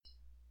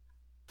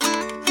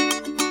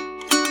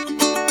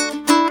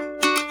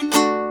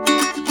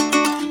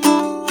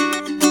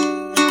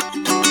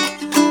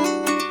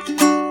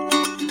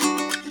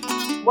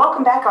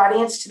Welcome back,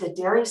 audience, to the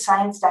Dairy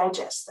Science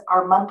Digest,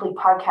 our monthly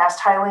podcast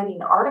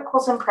highlighting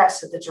articles and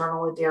press of the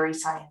Journal of Dairy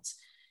Science.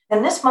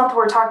 And this month,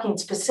 we're talking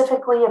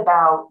specifically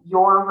about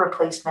your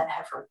replacement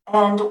heifer.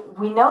 And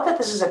we know that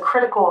this is a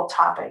critical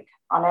topic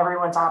on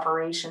everyone's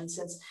operation,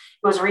 since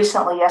it was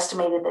recently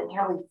estimated that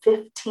nearly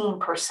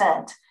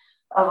 15%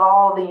 of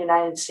all the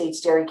United States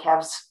dairy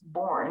calves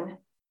born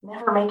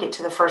never make it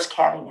to the first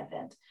calving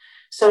event.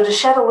 So to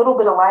shed a little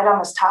bit of light on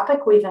this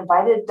topic, we've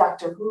invited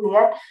Dr.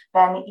 Juliet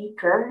Van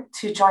Eecker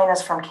to join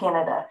us from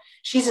Canada.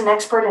 She's an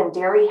expert in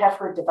dairy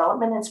heifer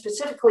development and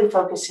specifically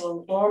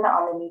focusing in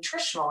on the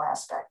nutritional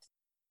aspect.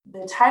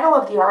 The title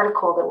of the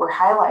article that we're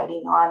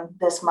highlighting on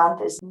this month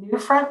is New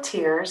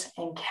Frontiers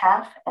in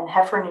Calf and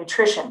Heifer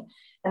Nutrition,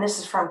 and this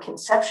is from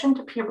conception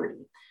to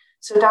puberty.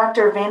 So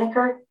Dr. Van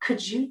Eecker,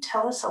 could you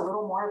tell us a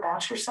little more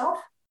about yourself?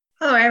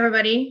 Hello,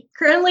 everybody.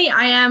 Currently,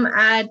 I am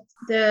at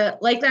the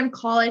Lakeland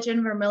College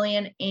in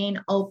Vermilion in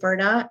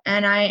Alberta,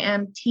 and I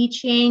am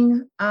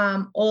teaching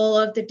all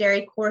of the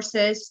dairy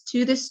courses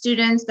to the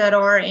students that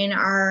are in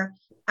our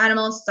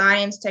Animal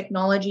Science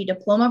Technology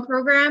Diploma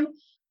program.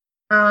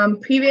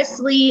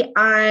 Previously,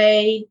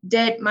 I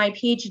did my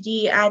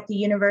PhD at the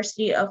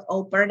University of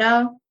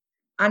Alberta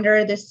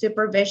under the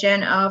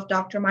supervision of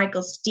Dr.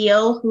 Michael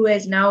Steele, who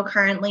is now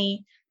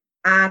currently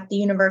at the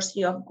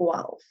University of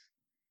Guelph.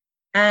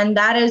 And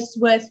that is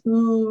with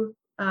who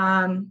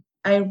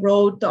I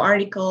wrote the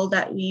article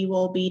that we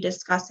will be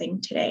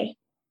discussing today.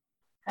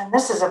 And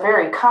this is a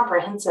very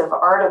comprehensive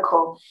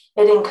article.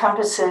 It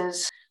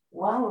encompasses,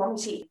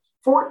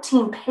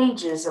 14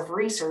 pages of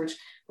research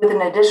with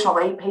an additional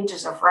 8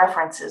 pages of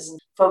references,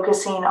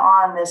 focusing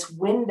on this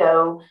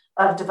window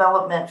of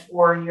development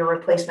for your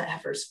replacement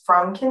heifers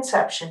from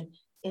conception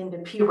into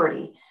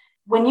puberty.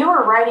 When you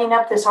were writing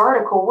up this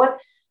article,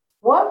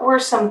 what were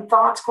some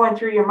thoughts going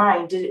through your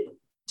mind?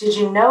 Did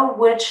you know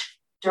which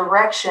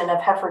direction of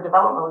heifer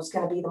development was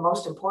going to be the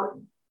most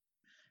important?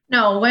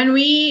 No, when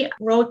we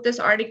wrote this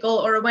article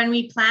or when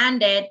we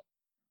planned it,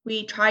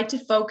 we tried to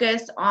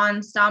focus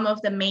on some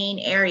of the main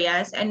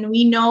areas. And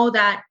we know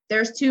that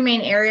there's 2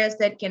 main areas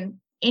that can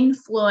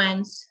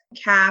influence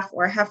calf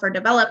or heifer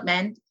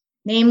development,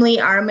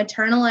 namely our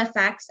maternal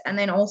effects and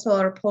then also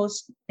our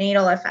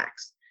postnatal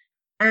effects.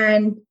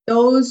 And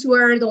those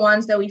were the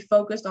ones that we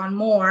focused on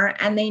more.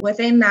 And then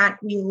within that,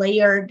 we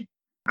layered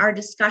our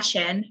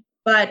discussion,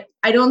 but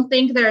I don't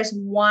think there's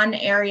one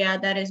area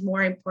that is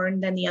more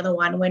important than the other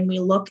one when we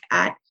look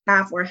at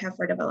calf or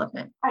heifer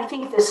development. I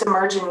think this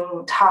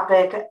emerging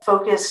topic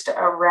focused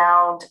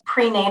around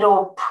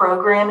prenatal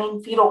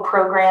programming, fetal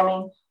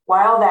programming,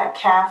 while that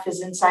calf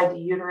is inside the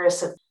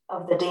uterus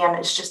of the dam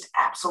is just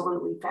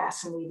absolutely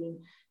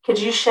fascinating.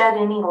 Could you shed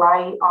any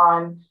light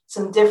on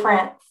some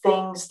different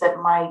things that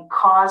might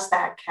cause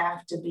that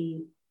calf to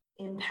be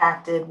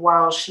impacted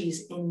while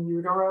she's in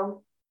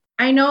utero?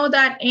 I know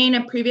that in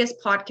a previous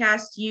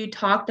podcast, you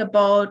talked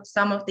about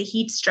some of the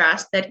heat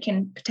stress that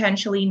can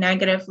potentially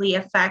negatively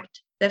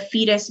affect the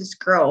fetus's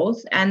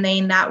growth. And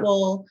then that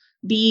will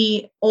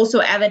be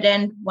also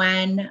evident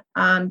when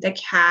the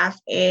calf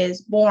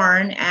is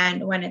born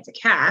and when it's a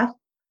calf.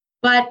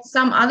 But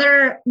some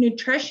other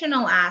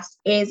nutritional aspect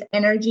is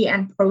energy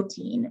and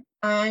protein.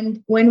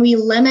 And when we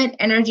limit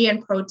energy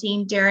and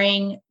protein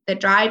during the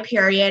dry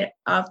period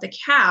of the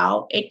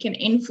cow, it can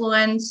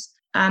influence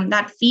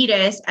that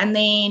fetus. And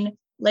then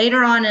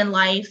later on in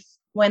life,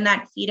 when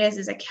that fetus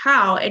is a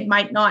cow, it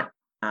might not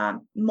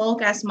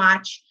milk as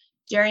much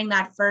during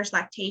that first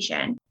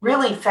lactation.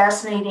 Really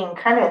fascinating,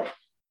 kind of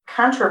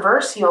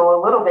controversial a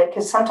little bit,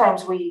 because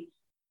sometimes we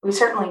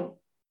certainly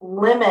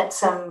limit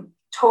some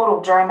total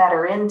dry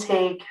matter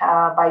intake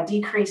by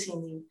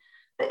decreasing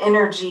the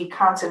energy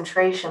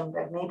concentration,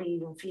 but maybe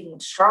even feeding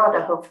straw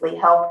to hopefully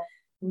help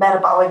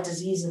metabolic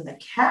disease in the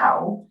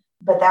cow,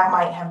 but that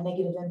might have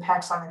negative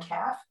impacts on the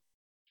calf.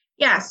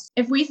 Yes.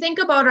 If we think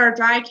about our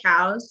dry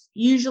cows,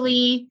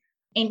 usually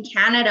in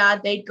Canada,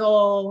 they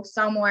go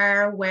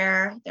somewhere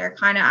where they're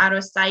kind of out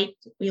of sight.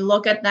 We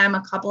look at them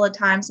a couple of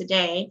times a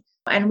day,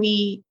 and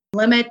we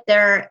limit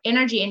their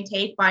energy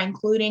intake by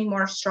including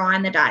more straw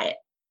in the diet.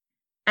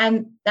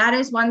 And that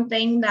is one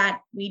thing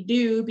that we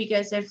do,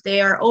 because if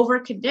they are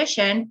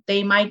over-conditioned,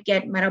 they might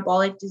get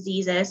metabolic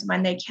diseases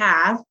when they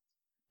calve.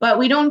 But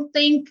we don't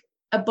think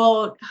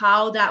about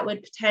how that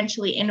would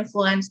potentially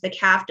influence the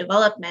calf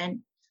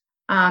development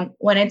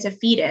when it's a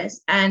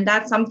fetus. And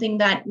that's something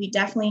that we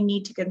definitely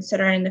need to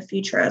consider in the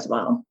future as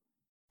well.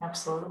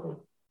 Absolutely.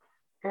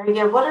 Very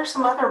good. What are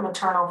some other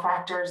maternal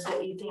factors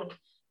that you think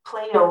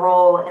play a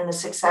role in the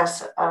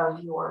success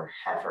of your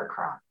heifer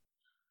crop?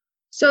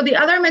 So the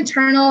other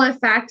maternal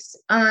effects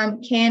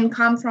can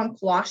come from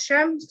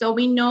colostrum. So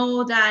we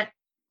know that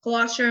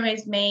colostrum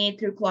is made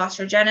through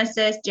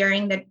colostrogenesis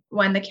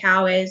when the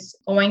cow is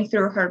going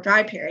through her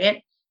dry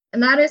period.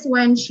 And that is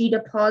when she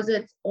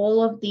deposits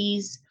all of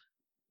these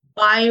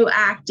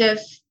bioactive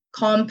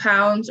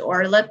compounds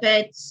or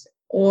lipids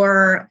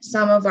or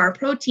some of our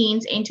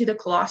proteins into the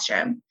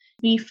colostrum.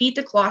 We feed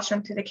the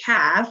colostrum to the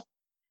calf,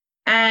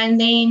 and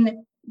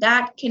then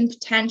that can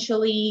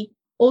potentially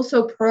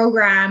also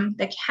program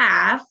the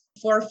calf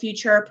for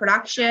future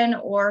production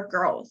or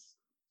growth.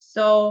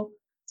 So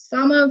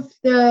some of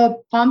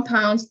the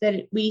compounds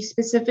that we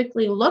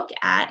specifically look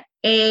at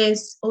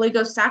is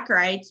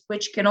oligosaccharides,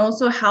 which can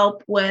also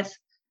help with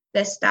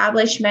the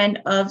establishment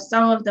of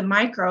some of the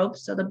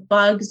microbes, so the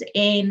bugs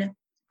in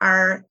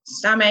our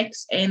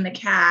stomachs and the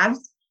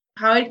calves,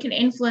 how it can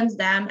influence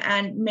them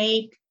and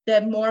make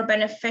the more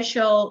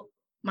beneficial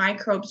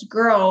microbes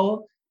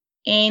grow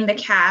in the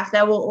calf.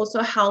 That will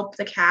also help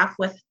the calf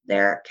with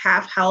their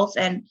calf health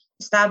and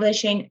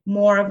establishing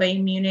more of an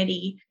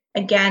immunity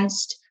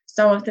against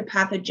some of the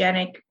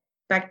pathogenic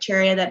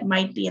bacteria that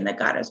might be in the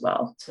gut as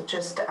well. So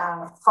just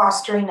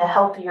fostering a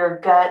healthier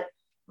gut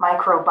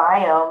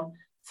microbiome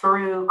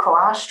through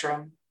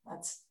colostrum.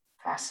 That's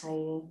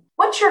fascinating.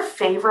 What's your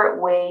favorite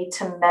way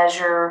to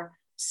measure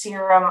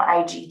serum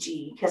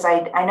IgG? Because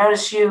I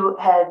noticed you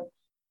had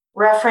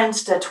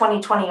referenced a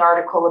 2020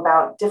 article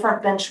about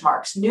different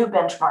benchmarks, new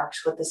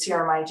benchmarks with the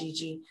serum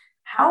IgG.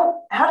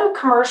 How do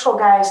commercial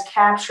guys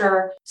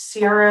capture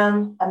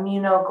serum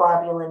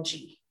immunoglobulin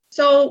G?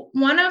 So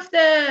one of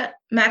the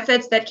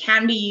methods that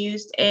can be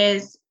used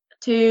is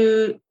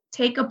to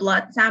take a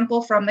blood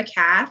sample from the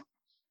calf,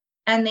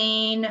 and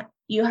then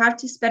you have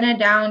to spin it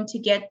down to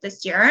get the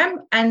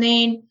serum, and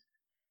then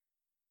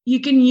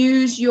you can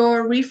use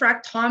your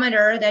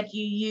refractometer that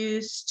you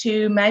use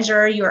to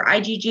measure your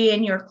IgG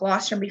and your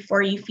colostrum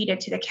before you feed it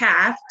to the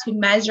calf to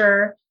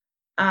measure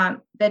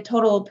the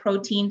total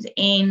proteins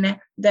in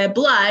the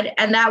blood,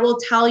 and that will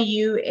tell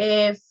you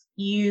if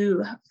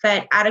you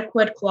fed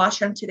adequate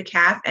colostrum to the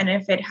calf and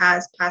if it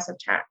has passive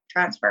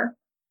transfer.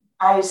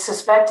 I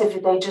suspect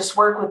if they just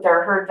work with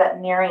their herd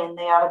veterinarian,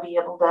 they ought to be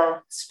able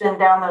to spin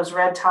down those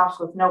red tops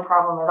with no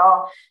problem at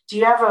all. Do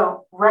you have a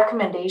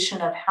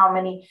recommendation of how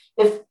many,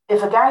 if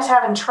a guy's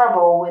having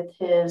trouble with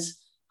his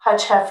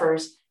hutch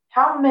heifers,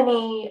 how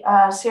many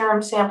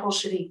serum samples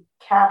should he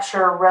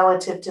capture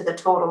relative to the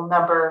total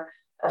number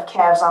of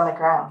calves on the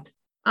ground?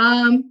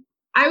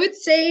 I would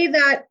say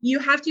that you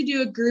have to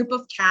do a group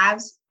of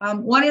calves.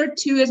 One or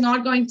two is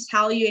not going to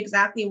tell you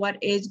exactly what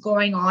is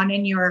going on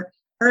in your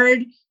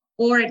herd,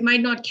 or it might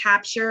not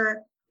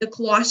capture the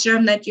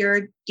colostrum that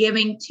you're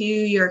giving to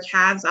your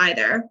calves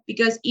either,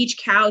 because each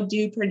cow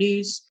do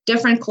produce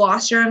different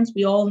colostrums.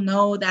 We all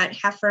know that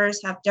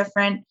heifers have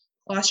different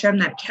colostrum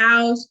than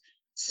cows.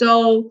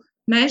 So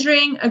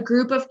measuring a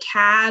group of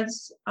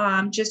calves,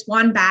 just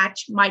one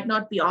batch might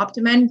not be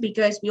optimum,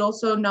 because we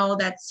also know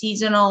that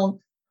seasonal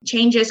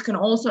changes can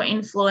also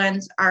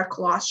influence our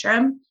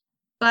colostrum.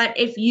 But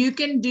if you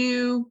can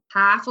do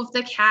half of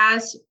the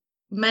calves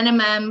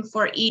minimum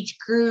for each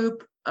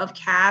group of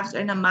calves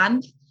in a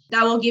month,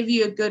 that will give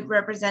you a good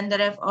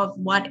representative of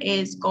what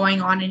is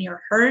going on in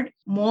your herd.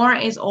 More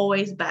is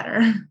always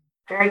better.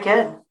 Very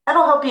good.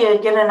 That'll help you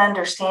get an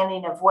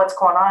understanding of what's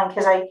going on,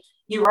 because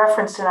you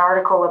referenced an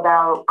article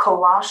about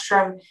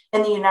colostrum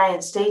in the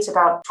United States.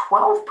 About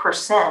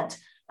 12%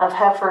 of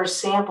heifers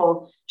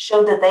sampled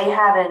showed that they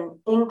had an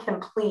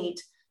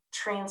incomplete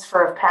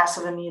transfer of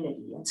passive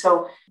immunity. And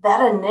so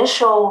that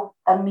initial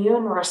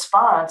immune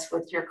response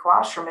with your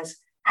colostrum is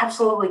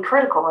absolutely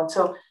critical. And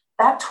so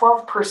that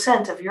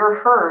 12% of your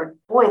herd,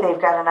 boy,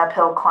 they've got an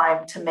uphill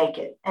climb to make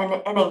it. And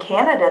in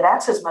Canada,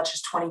 that's as much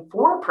as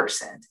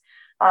 24%.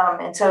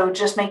 And so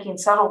just making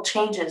subtle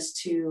changes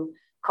to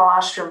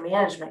colostrum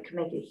management can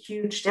make a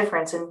huge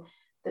difference. And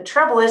the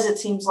trouble is, it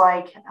seems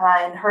like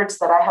in herds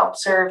that I help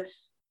serve,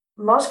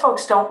 most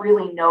folks don't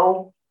really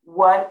know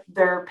what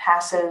their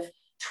passive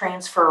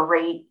transfer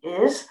rate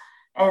is.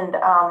 And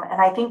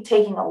I think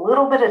taking a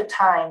little bit of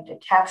time to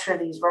capture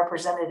these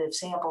representative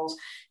samples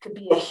could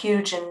be a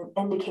huge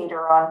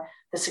indicator on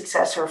the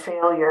success or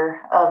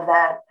failure of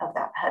that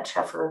hutch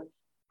heifer.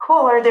 Cool.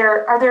 Are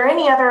there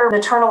any other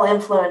maternal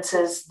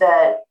influences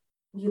that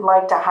you'd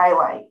like to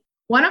highlight?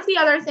 One of the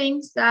other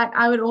things that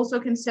I would also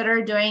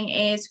consider doing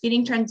is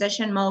feeding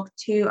transition milk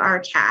to our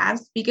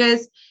calves,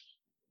 because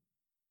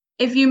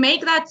if you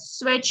make that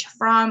switch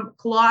from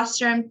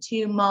colostrum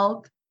to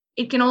milk,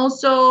 it can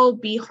also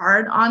be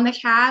hard on the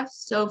calves.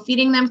 So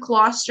feeding them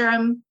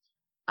colostrum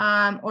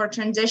or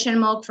transition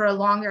milk for a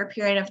longer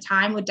period of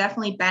time would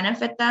definitely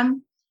benefit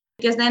them,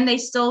 because then they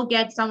still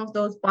get some of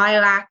those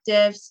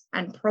bioactives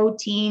and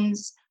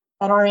proteins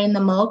that are in the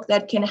milk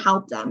that can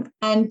help them.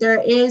 And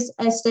there is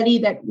a study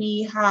that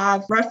we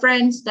have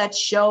referenced that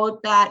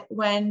showed that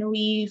when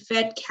we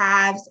fed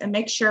calves a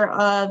mixture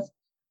of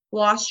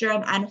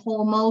colostrum and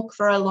whole milk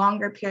for a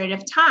longer period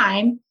of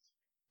time,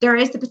 there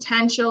is the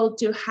potential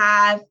to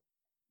have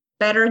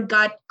better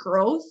gut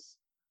growth,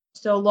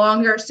 so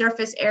longer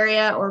surface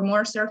area or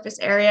more surface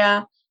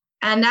area.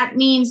 And that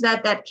means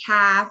that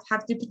calf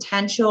have the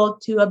potential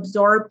to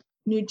absorb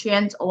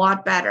nutrients a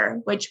lot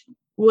better, which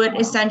would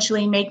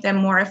essentially make them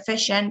more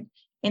efficient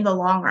in the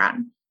long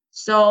run.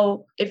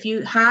 So if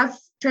you have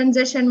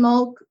transition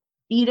milk,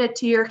 feed it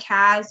to your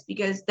calves,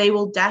 because they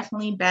will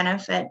definitely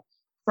benefit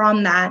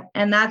from that.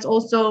 And that's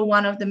also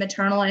one of the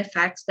maternal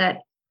effects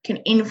that can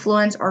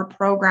influence or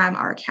program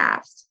our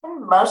calves.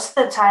 And most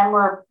of the time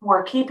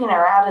we're keeping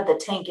her out of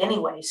the tank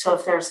anyway. So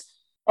if there's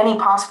any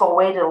possible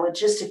way to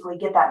logistically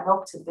get that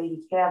milk to the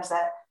baby calves,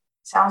 that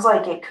sounds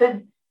like it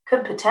could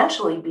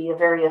potentially be a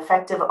very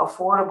effective,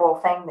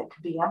 affordable thing that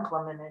could be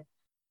implemented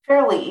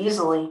fairly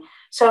easily.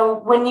 So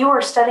when you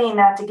were studying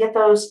that to get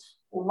those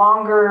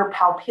longer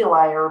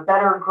palpuli or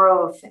better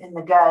growth in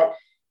the gut,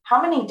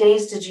 how many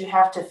days did you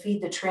have to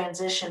feed the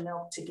transition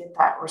milk to get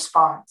that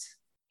response?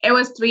 It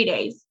was 3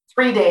 days.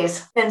 3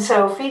 days. And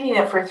so feeding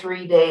it for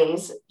 3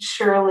 days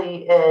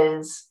surely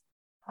is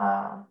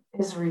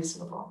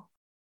reasonable.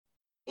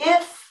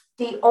 If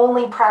the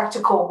only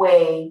practical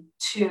way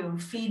to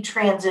feed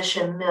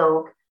transition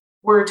milk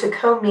were to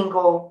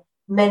commingle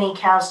many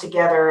cows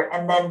together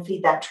and then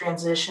feed that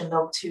transition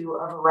milk to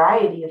a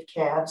variety of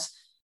calves,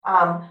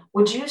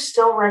 would you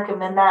still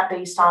recommend that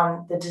based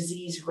on the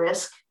disease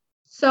risk?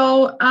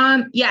 So,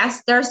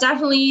 yes, there's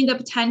definitely the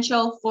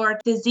potential for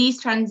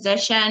disease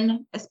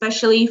transition,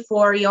 especially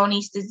for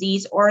Johne's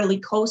disease or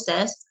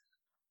leukosis,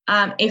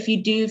 if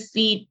you do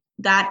feed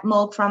that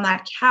milk from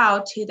that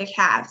cow to the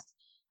calves.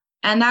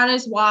 And that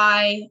is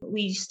why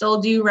we still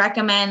do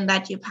recommend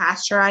that you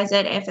pasteurize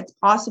it if it's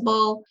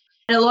possible.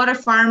 And a lot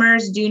of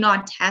farmers do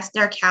not test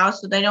their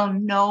cows, so they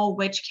don't know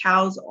which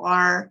cows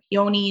are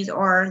Johne's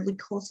or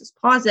leukosis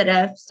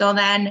positive. So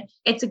then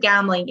it's a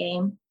gambling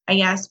game, I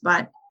guess.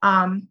 But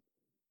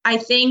I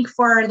think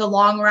for the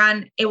long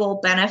run, it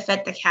will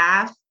benefit the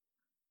calf.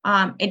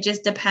 It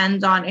just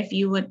depends on if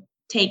you would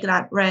take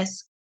that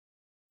risk.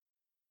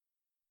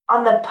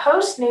 On the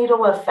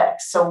postnatal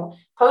effects, so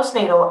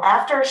postnatal,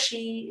 after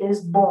she is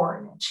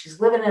born and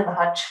she's living in the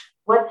hutch,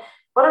 what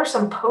are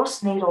some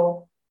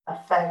postnatal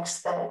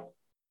effects that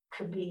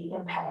could be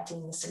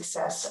impacting the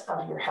success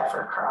of your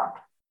heifer crop?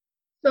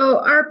 So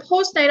our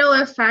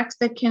postnatal effects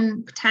that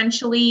can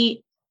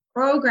potentially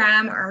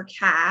program our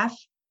calf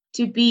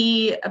to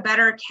be a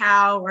better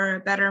cow or a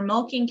better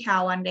milking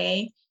cow one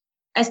day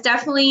is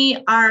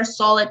definitely our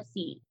solid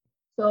feed.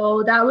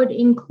 So that would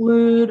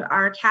include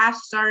our calf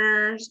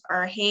starters,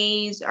 our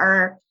hays,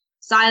 our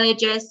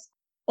silages,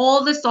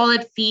 all the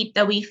solid feed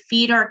that we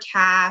feed our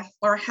calf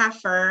or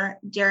heifer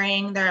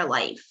during their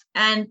life.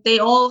 And they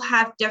all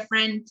have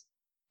different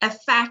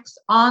effects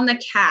on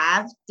the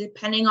calf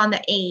depending on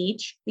the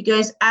age,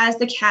 because as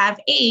the calf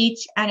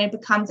age and it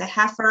becomes a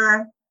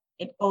heifer,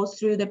 it goes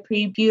through the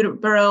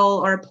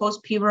prepubertal or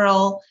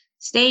postpubertal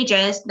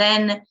stages,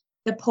 then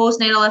the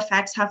postnatal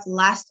effects have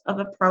less of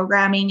a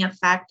programming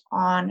effect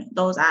on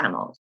those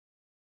animals.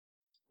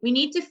 We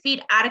need to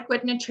feed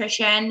adequate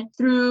nutrition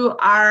through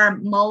our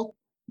milk,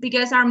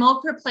 because our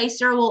milk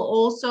replacer will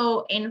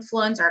also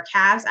influence our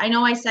calves. I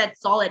know I said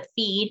solid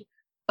feed,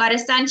 but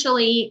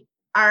essentially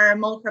our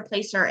milk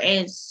replacer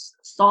is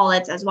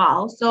solids as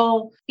well.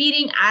 So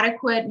feeding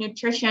adequate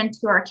nutrition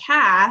to our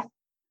calf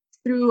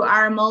through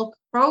our milk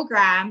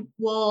program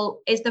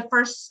is the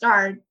first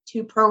start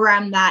to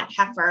program that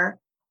heifer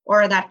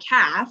or that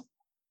calf.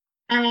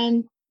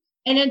 And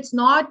it's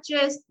not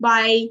just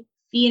by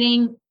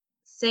feeding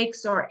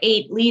 6 or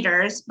 8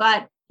 liters,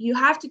 but you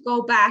have to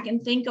go back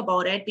and think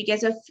about it,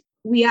 because if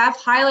we have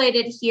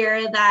highlighted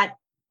here that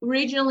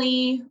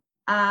originally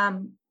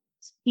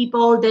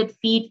people did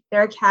feed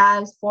their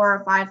calves 4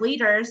 or 5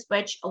 liters,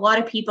 which a lot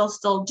of people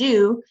still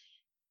do.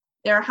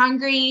 They're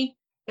hungry,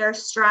 they're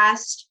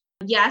stressed.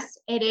 Yes,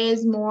 it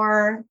is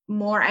more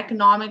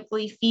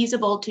economically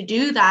feasible to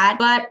do that,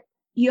 but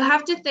you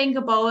have to think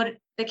about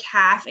the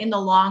calf in the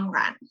long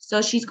run.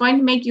 So she's going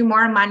to make you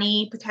more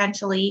money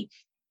potentially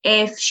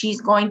if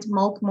she's going to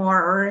milk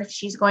more or if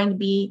she's going to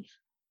be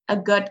a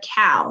good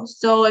cow.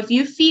 So if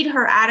you feed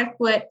her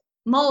adequate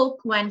milk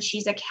when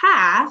she's a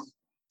calf,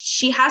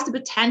 she has the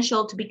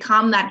potential to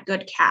become that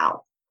good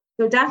cow.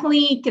 So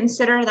definitely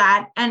consider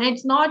that. And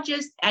it's not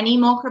just any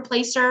milk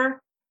replacer.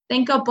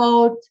 Think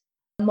about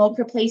a milk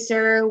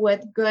replacer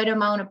with good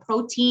amount of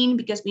protein,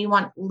 because we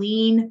want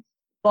lean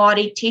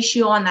body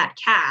tissue on that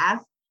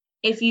calf.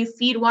 If you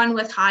feed one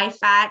with high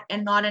fat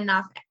and not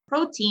enough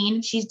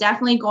protein, she's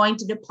definitely going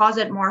to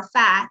deposit more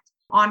fat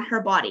on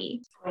her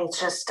body. It's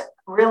just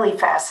really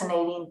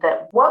fascinating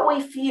that what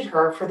we feed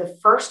her for the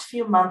first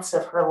few months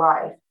of her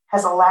life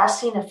has a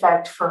lasting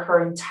effect for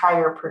her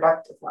entire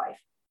productive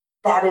life.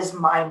 That is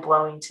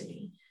mind-blowing to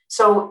me.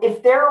 So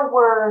if there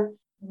were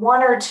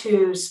 1 or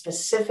 2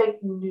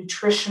 specific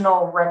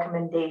nutritional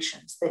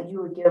recommendations that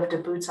you would give to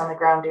boots on the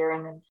ground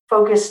dairymen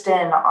focused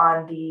in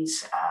on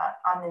these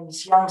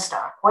young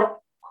stock,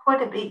 what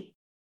would it be?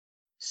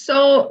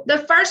 So the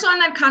first one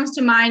that comes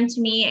to mind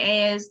to me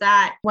is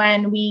that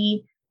when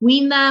we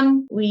wean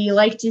them, we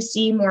like to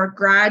see more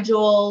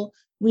gradual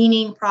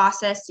weaning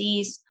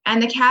processes,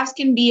 and the calves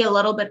can be a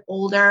little bit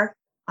older.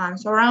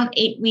 So around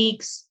 8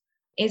 weeks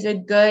is a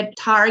good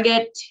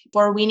target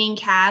for weaning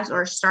calves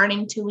or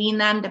starting to wean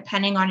them,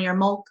 depending on your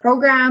milk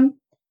program.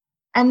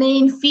 And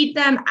then feed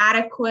them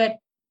adequate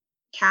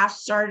calf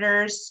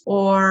starters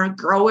or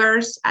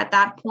growers at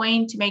that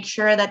point to make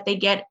sure that they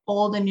get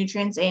all the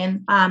nutrients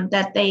in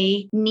that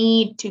they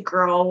need to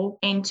grow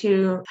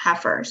into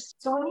heifers.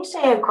 So when you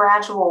say a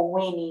gradual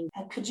weaning,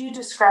 could you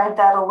describe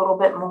that a little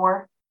bit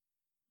more?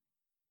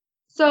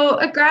 So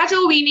a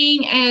gradual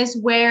weaning is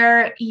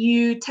where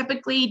you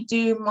typically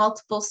do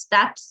multiple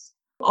steps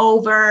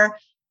over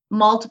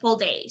multiple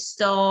days.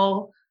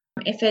 So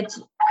if it's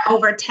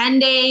over 10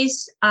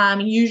 days,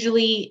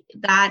 usually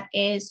that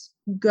is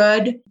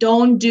good.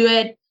 Don't do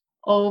it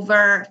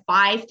over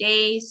 5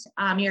 days.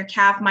 Your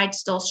calf might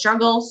still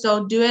struggle.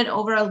 So do it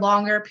over a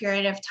longer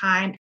period of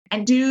time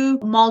and do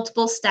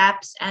multiple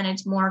steps, and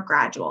it's more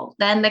gradual.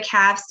 Then the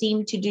calves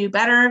seem to do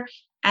better,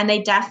 and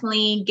they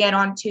definitely get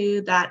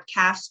onto that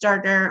calf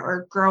starter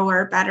or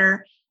grower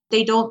better.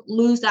 They don't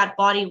lose that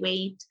body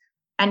weight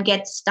and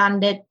get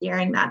stunted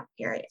during that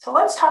period. So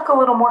let's talk a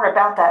little more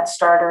about that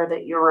starter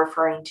that you're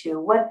referring to.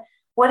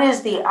 What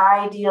is the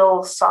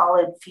ideal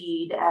solid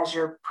feed as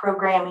you're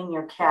programming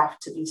your calf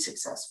to be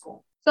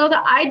successful? So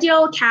the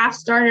ideal calf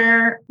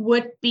starter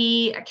would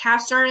be a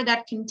calf starter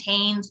that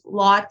contains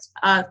lots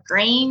of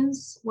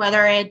grains,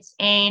 whether it's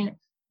in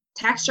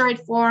textured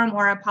form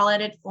or a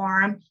pelleted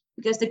form,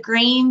 because the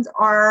grains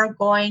are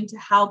going to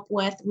help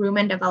with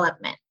rumen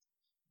development.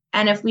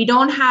 And if we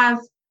don't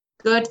have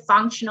good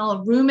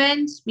functional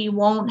rumens, we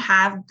won't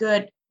have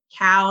good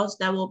cows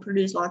that will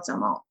produce lots of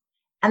milk.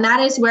 And that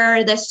is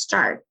where this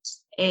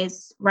starts,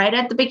 is right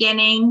at the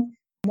beginning.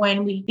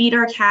 When we feed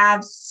our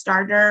calves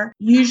starter,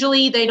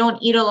 usually they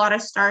don't eat a lot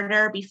of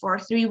starter before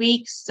 3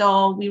 weeks.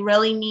 So we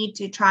really need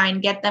to try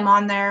and get them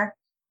on there.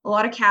 A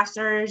lot of calf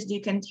starters do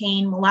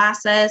contain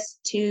molasses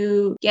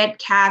to get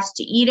calves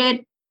to eat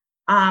it.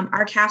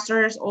 Our calf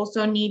starters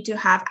also need to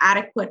have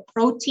adequate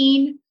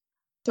protein.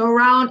 So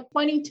around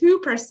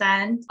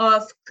 22%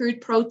 of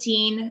crude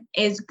protein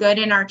is good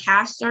in our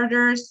calf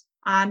starters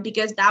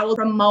because that will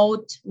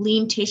promote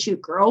lean tissue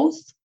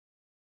growth.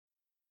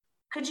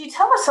 Could you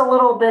tell us a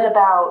little bit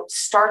about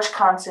starch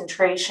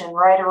concentration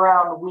right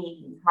around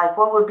wean? Like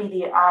what would be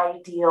the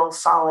ideal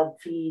solid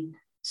feed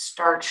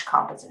starch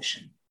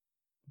composition?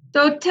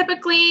 So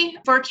typically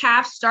for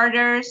calf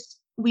starters,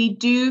 we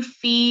do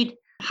feed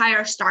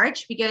higher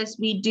starch because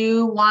we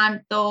do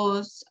want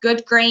those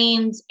good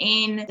grains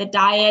in the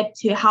diet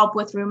to help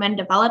with rumen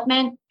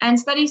development. And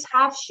studies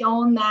have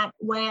shown that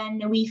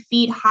when we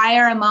feed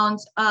higher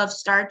amounts of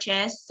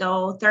starches,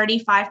 so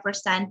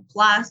 35%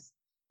 plus,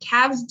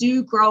 calves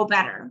do grow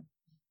better.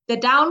 The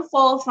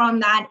downfall from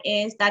that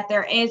is that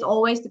there is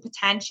always the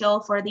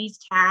potential for these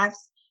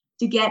calves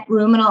to get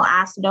ruminal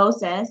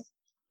acidosis.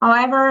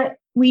 However,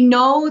 we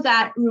know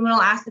that ruminal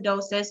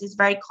acidosis is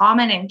very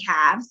common in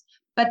calves,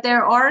 but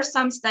there are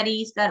some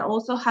studies that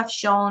also have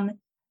shown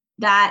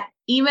that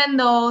even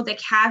though the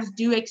calves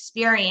do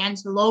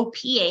experience low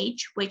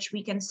pH, which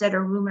we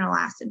consider ruminal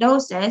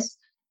acidosis,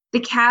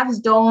 the calves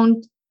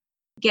don't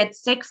get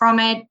sick from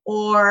it,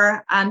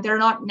 or they're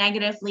not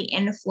negatively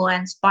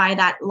influenced by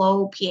that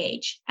low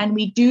pH. And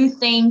we do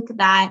think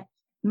that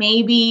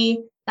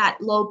maybe that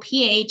low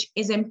pH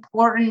is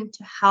important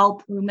to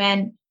help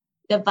rumen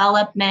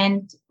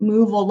development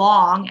move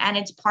along, and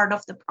it's part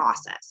of the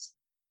process.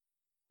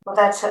 Well,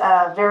 that's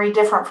very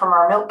different from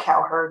our milk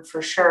cow herd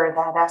for sure.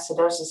 That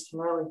acidosis can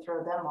really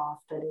throw them off,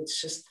 but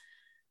it's just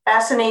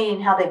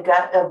fascinating how the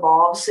gut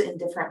evolves in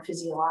different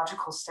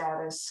physiological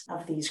status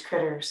of these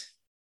critters.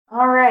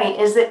 All right.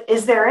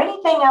 Is there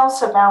anything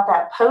else about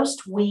that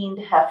post-weaned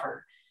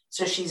heifer?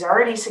 So she's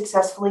already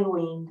successfully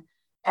weaned,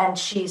 and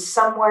she's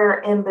somewhere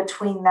in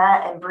between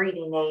that and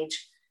breeding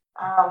age.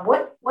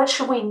 What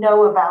should we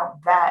know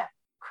about that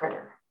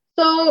critter?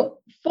 So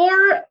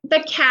for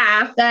the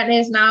calf that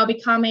is now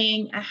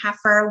becoming a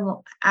heifer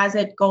as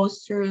it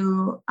goes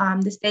through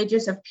the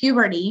stages of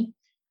puberty,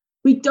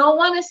 we don't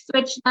want to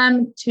switch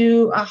them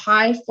to a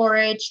high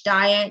forage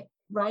diet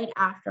right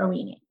after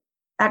weaning.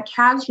 That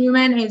calf's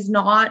rumen is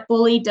not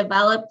fully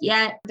developed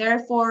yet.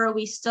 Therefore,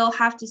 we still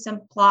have to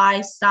supply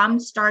some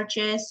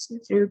starches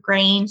through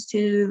grains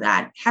to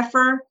that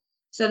heifer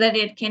so that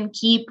it can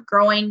keep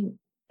growing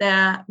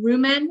the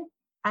rumen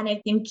and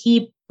it can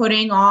keep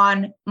putting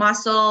on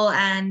muscle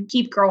and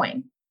keep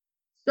growing.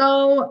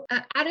 So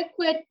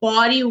adequate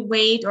body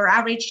weight or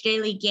average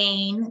daily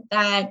gain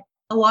that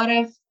a lot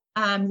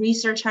of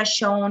research has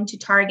shown to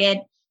target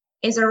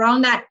is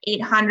around that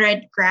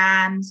 800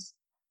 grams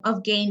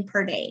of gain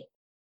per day.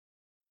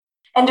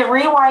 And to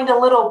rewind a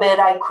little bit,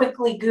 I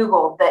quickly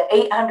Googled the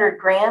 800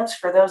 grams.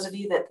 For those of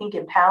you that think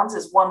in pounds,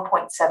 is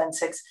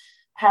 1.76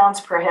 pounds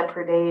per head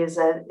per day is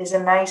a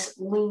nice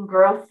lean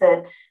growth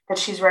that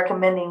she's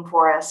recommending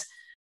for us.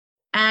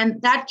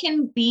 And that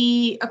can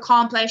be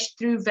accomplished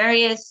through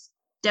various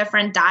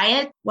different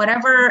diets.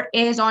 Whatever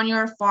is on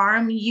your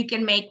farm, you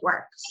can make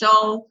work.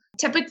 So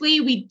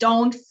typically we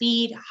don't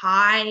feed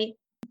high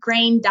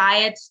grain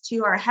diets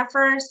to our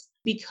heifers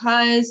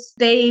because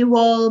they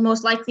will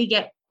most likely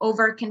get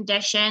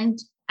over-conditioned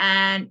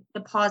and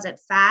deposit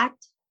fat.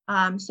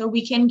 So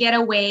we can get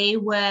away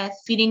with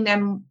feeding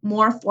them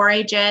more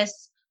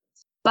forages.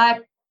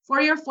 But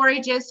for your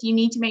forages, you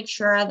need to make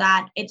sure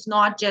that it's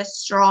not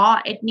just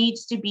straw. It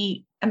needs to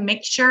be a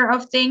mixture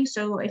of things.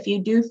 So if you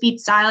do feed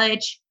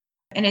silage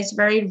and it's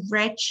very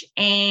rich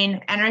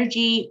in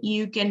energy,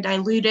 you can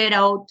dilute it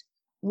out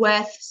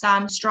with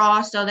some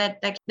straw so that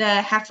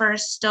the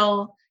heifers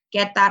still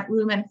get that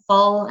rumen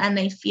full and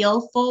they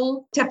feel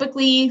full.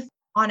 Typically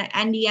on an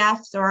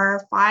NDFs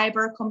or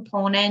fiber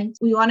component,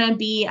 we want to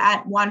be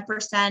at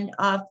 1%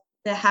 of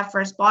the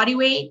heifer's body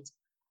weight,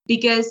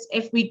 because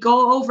if we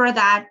go over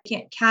that,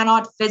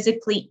 cannot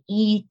physically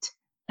eat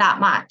that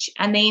much,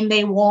 and then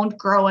they won't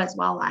grow as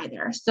well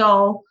either.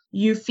 So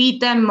you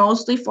feed them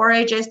mostly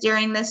forages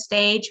during this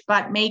stage,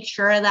 but make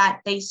sure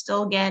that they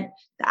still get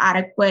the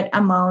adequate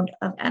amount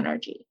of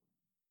energy.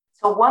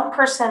 So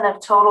 1%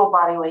 of total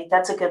body weight,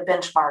 that's a good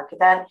benchmark.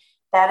 That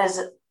is...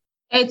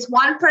 It's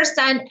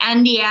 1%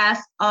 NDF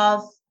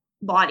of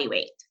body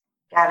weight.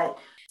 Got it.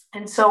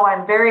 And so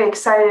I'm very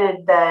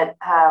excited that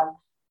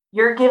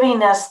you're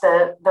giving us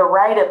the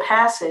rite of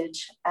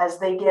passage as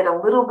they get a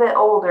little bit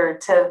older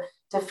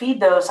to feed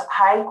those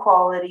high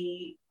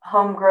quality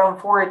homegrown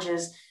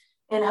forages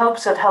in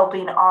hopes of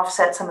helping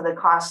offset some of the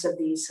costs of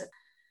these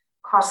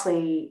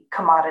costly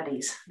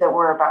commodities that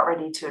we're about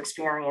ready to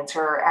experience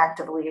or are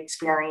actively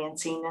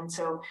experiencing. And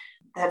so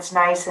that's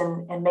nice,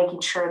 and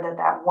making sure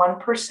that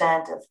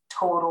 1% of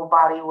total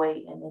body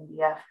weight in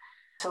NDF.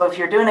 So if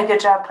you're doing a good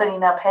job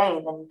putting up hay,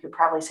 then you could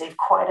probably save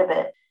quite a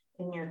bit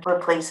in your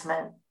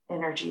replacement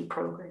energy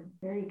program.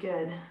 Very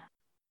good.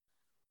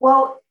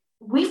 Well,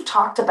 we've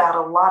talked about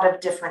a lot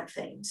of different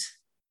things.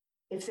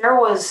 If there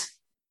was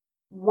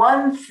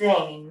one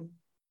thing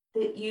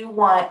that you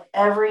want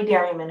every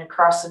dairyman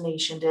across the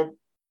nation to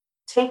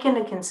take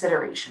into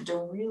consideration, to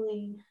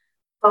really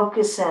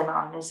focus in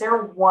on, is there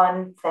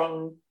one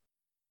thing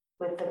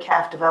with the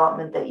calf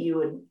development that you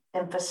would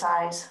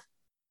emphasize?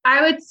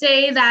 I would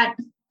say that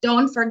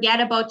don't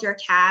forget about your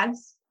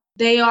calves.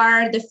 They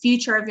are the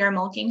future of your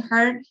milking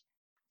herd.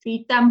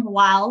 Treat them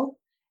well.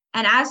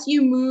 And as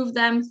you move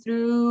them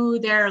through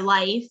their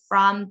life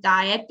from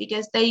diet,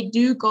 because they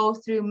do go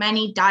through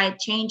many diet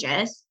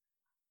changes,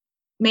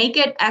 make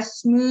it as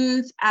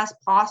smooth as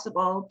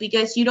possible,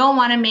 because you don't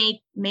want to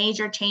make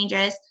major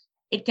changes.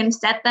 It can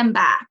set them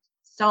back.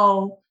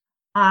 So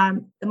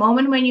the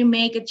moment when you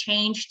make a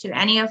change to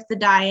any of the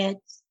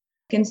diets,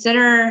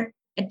 consider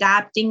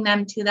adapting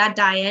them to that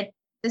diet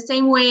the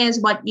same way as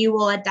what you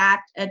will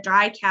adapt a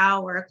dry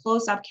cow or a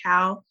close-up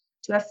cow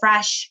to a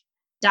fresh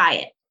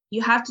diet.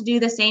 You have to do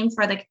the same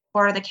for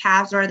the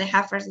calves or the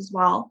heifers as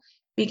well,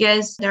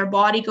 because their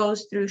body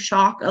goes through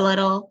shock a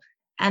little,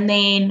 and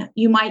then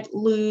you might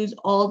lose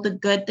all the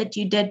good that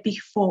you did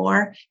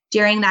before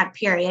during that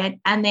period,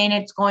 and then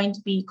it's going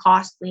to be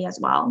costly as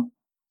well.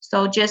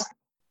 So just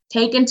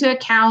take into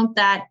account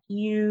that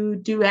you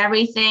do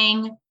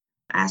everything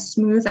as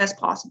smooth as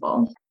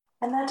possible.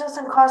 And that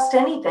doesn't cost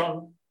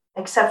anything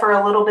except for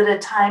a little bit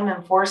of time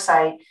and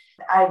foresight.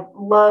 I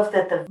love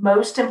that the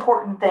most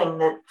important thing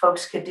that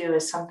folks could do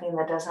is something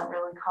that doesn't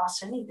really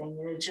cost anything.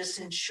 And it just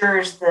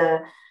ensures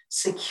the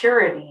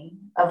security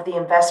of the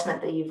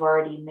investment that you've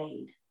already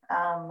made.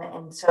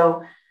 And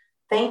so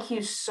thank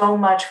you so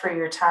much for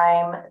your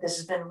time. This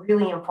has been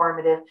really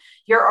informative.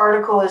 Your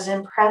article is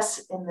in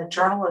press in the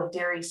Journal of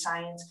Dairy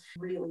Science.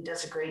 It really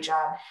does a great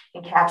job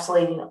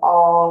encapsulating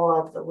all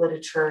of the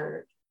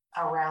literature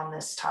around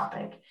this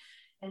topic.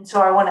 And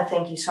so I want to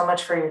thank you so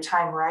much for your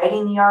time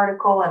writing the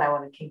article, and I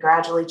want to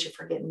congratulate you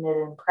for getting it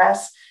in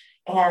press.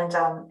 And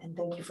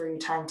thank you for your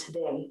time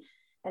today.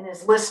 And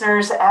as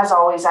listeners, as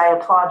always, I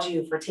applaud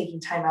you for taking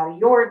time out of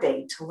your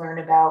day to learn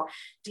about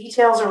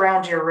details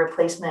around your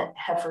replacement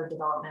heifer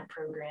development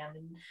program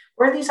and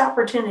where these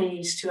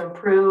opportunities to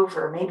improve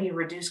or maybe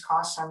reduce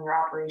costs on your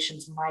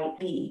operations might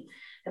be.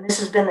 And this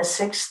has been the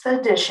 6th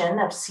edition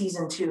of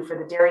Season 2 for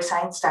the Dairy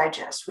Science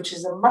Digest, which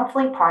is a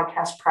monthly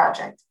podcast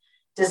project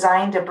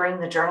designed to bring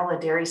the Journal of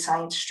Dairy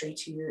Science straight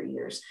to your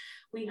ears.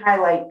 We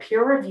highlight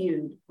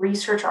peer-reviewed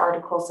research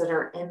articles that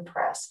are in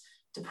press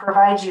to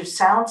provide you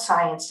sound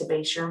science to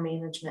base your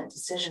management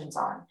decisions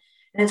on.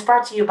 And it's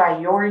brought to you by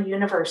your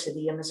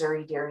University of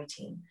Missouri Dairy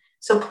Team.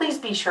 So please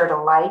be sure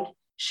to like,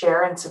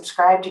 share, and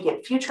subscribe to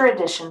get future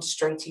editions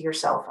straight to your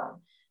cell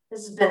phone.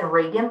 This has been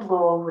Reagan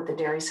Bluell with the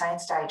Dairy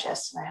Science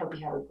Digest, and I hope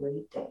you have a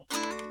great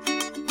day.